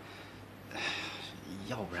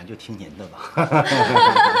要不然就听您的吧。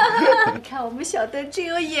你看我们小德真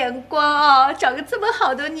有眼光啊，找个这么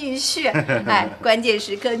好的女婿。哎，关键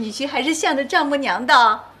时刻女婿还是向着丈母娘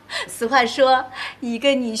的。俗话说，一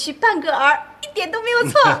个女婿半个儿，一点都没有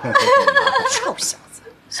错。臭小子，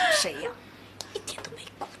像谁呀？一点都没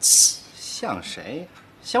骨气。像谁？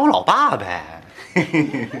像我老爸呗。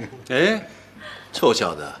哎。臭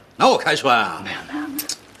小子，拿我开涮啊！没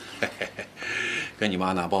有，跟你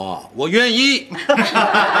妈拿包，我愿意。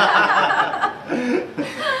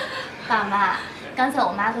爸妈，刚才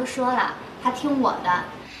我妈都说了，她听我的。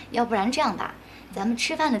要不然这样吧，咱们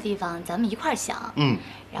吃饭的地方咱们一块儿想，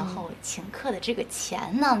然后请客的这个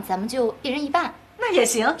钱呢，咱们就1人1半。那也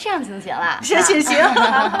行，这样行不行啦？行。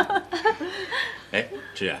哎，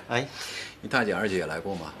志远，哎，你大姐、二姐也来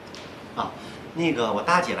过吗？啊。那个我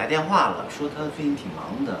大姐来电话了，说她最近挺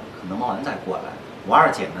忙的，可能忙完再过来。我二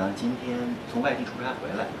姐呢，今天从外地出差回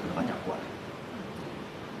来，可能晚点过来。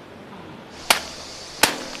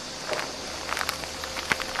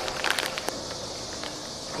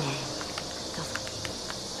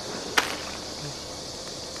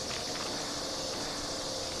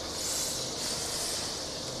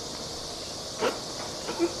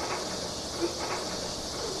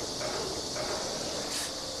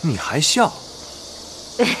你还笑？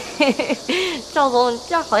赵总，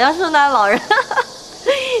这样好像圣诞老人。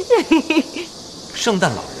圣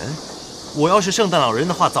诞老人？我要是圣诞老人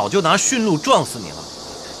的话，早就拿驯鹿撞死你了。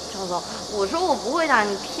赵总，我说我不会打，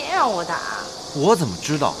你偏让我打。我怎么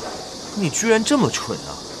知道？你居然这么蠢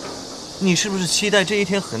啊！你是不是期待这一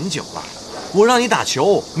天很久了？我让你打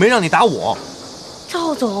球，没让你打我。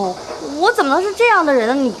赵总，我怎么能是这样的人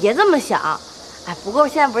呢？你别这么想。哎，不过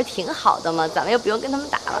现在不是挺好的吗？咱们又不用跟他们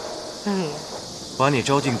打了。把你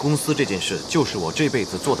招进公司这件事，就是我这辈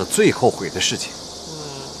子做的最后悔的事情。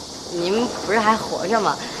您不是还活着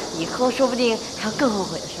吗？以后说不定还有更后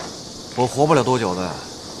悔的事儿。我活不了多久的，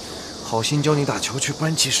好心教你打球，却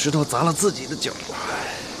搬起石头砸了自己的脚。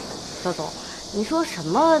赵总，你说什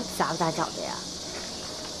么砸不砸脚的呀？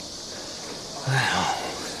哎呀，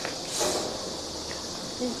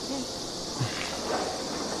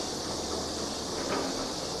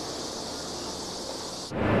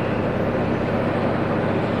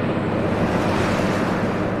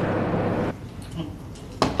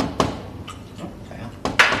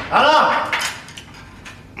来了，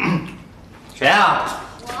谁啊？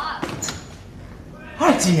我。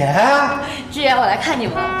二姐。志远，我来看你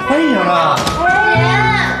们了。欢迎啊！志远，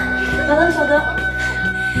来了，小德。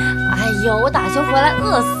哎呦，我打球回来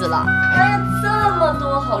饿死了。哎呀，这么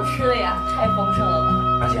多好吃的呀，太丰盛了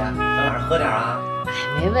吧！二姐，咱晚上喝点啊。哎，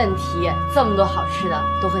没问题，这么多好吃的，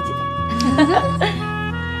多喝几杯。哎呀，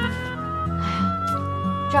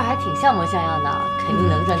这儿还挺像模像样的，肯定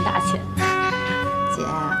能赚大钱。姐，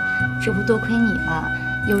这不多亏你吗？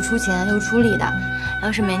又出钱又出力的，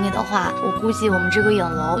要是没你的话，我估计我们这个影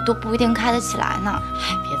楼都不一定开得起来呢。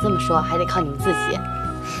哎，别这么说，还得靠你们自己。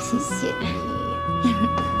谢谢你。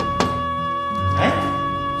哎，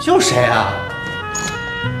又谁啊？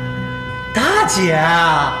大姐，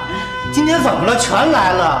今天怎么了？全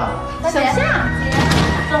来了。小夏姐，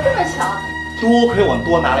怎么这么巧？多亏我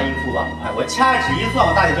多拿了1副碗筷，我掐指一算，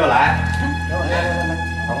我大姐就来。给我，来。你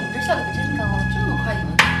们这效率可真高，这么快就能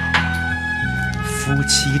做好。夫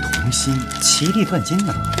妻同心，其利断金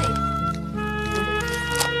呐。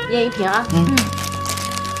一人1瓶啊。嗯。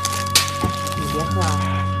你别喝啊。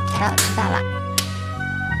我知道了。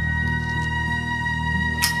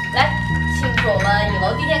来，庆祝我们影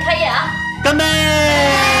楼第一天开业啊！干杯！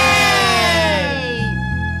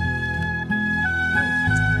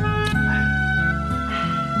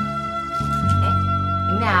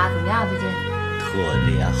你们俩怎么样？最近？特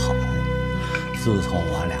别好。自从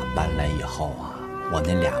我俩搬来以后啊，我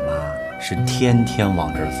那俩妈是天天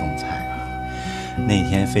往这儿送菜啊。那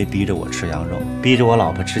天非逼着我吃羊肉，逼着我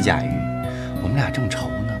老婆吃甲鱼，我们俩正愁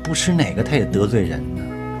呢，不吃哪个她也得罪人呢。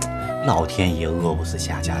老天爷饿不死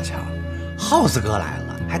瞎家巧，耗子哥来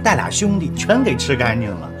了，还带俩兄弟，全给吃干净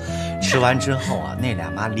了。吃完之后啊，那俩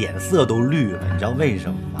妈脸色都绿了，你知道为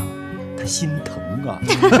什么吗？她心疼啊。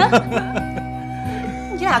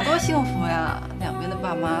你俩多幸福呀，两边的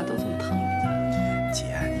爸妈都这么疼你。姐，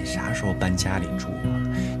你啥时候搬家里住啊？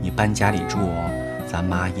你搬家里住咱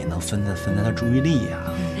妈也能分散她注意力呀。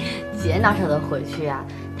姐哪舍得回去呀？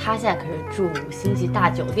她现在可是住5星级大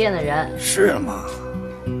酒店的人。是吗？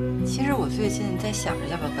其实我最近在想着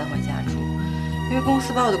要不要搬回家住，因为公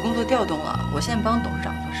司把我的工作调动了，我现在帮董事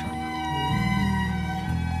长做事儿。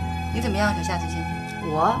你怎么样，小夏？最近？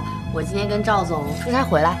我今天跟赵总出差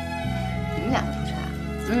回来。你们两个出差？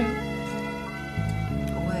嗯。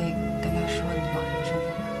不会跟他说你网上的身份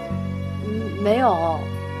吧？没有。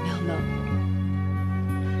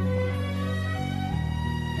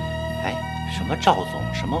哎，什么赵总，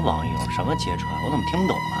什么网友，什么揭穿，我怎么听不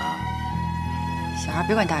懂啊？小孩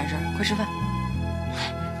别管大人事儿，快吃饭。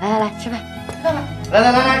来，吃饭，吃饭吧。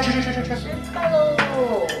来，吃。吃饭喽！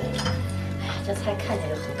哎呀，这菜看起来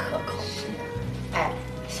就很可口。哎，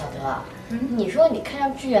小德，你说你看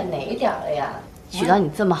上志远哪一点了呀？娶到你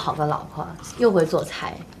这么好的老婆，又会做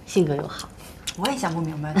菜，性格又好。我也想不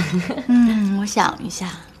明白。我想一下，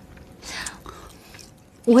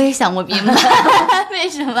我也想不明白，为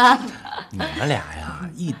什么？你们俩呀，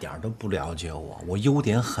一点都不了解我，我优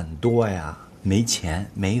点很多呀。没钱、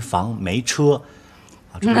没房、没车，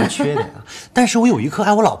啊，这是缺点啊。但是我有一颗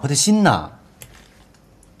爱我老婆的心呐。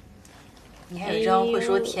你还有一张会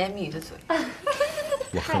说甜蜜的嘴。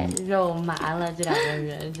太肉麻了，这两个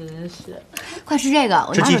人真是。快吃这个，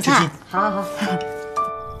我拿手菜。好。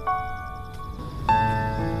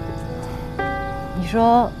你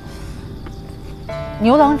说，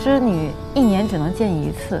牛郎织女1年只能见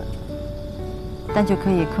1次，但却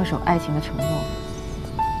可以恪守爱情的承诺，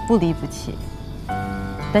不离不弃。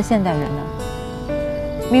但现代人呢，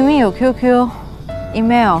明明有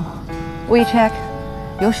QQ、email、WeChat，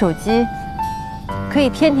 有手机，可以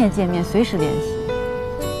天天见面，随时联系，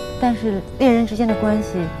但是恋人之间的关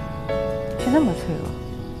系却那么脆弱。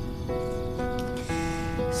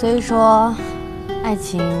所以说，爱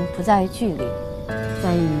情不在于距离，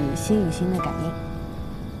在于心与心的感应。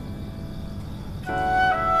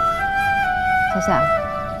小夏，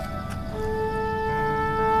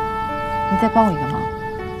你再帮我一个忙。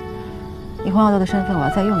你黄小豆的身份我要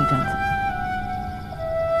再用一阵子，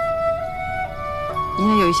因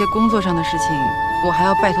为有一些工作上的事情，我还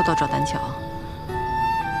要拜托到赵丹桥。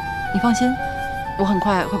你放心，我很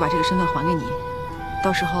快会把这个身份还给你，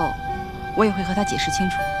到时候我也会和他解释清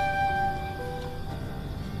楚。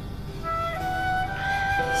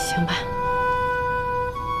行吧。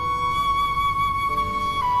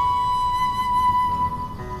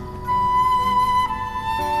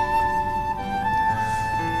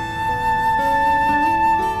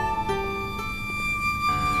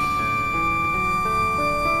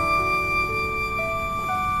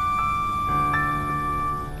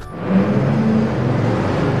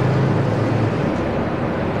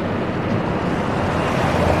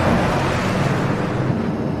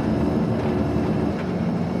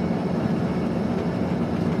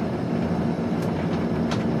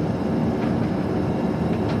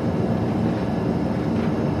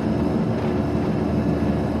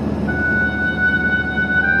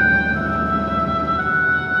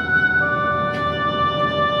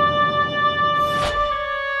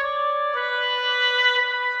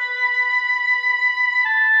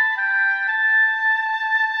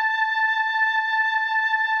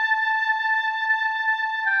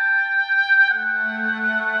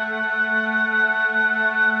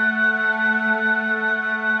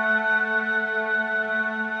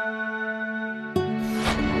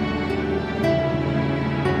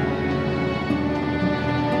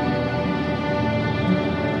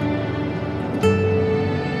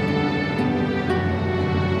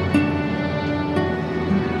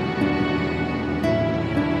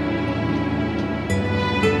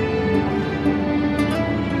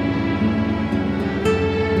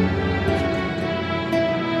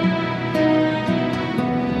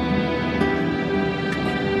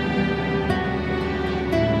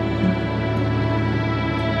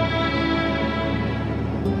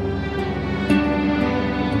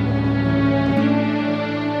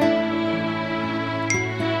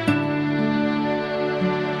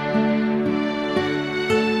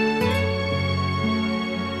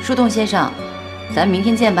树洞先生，咱们明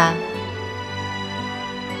天见吧。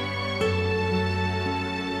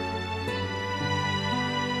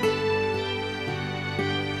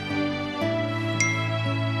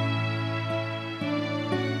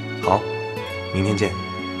好，明天见。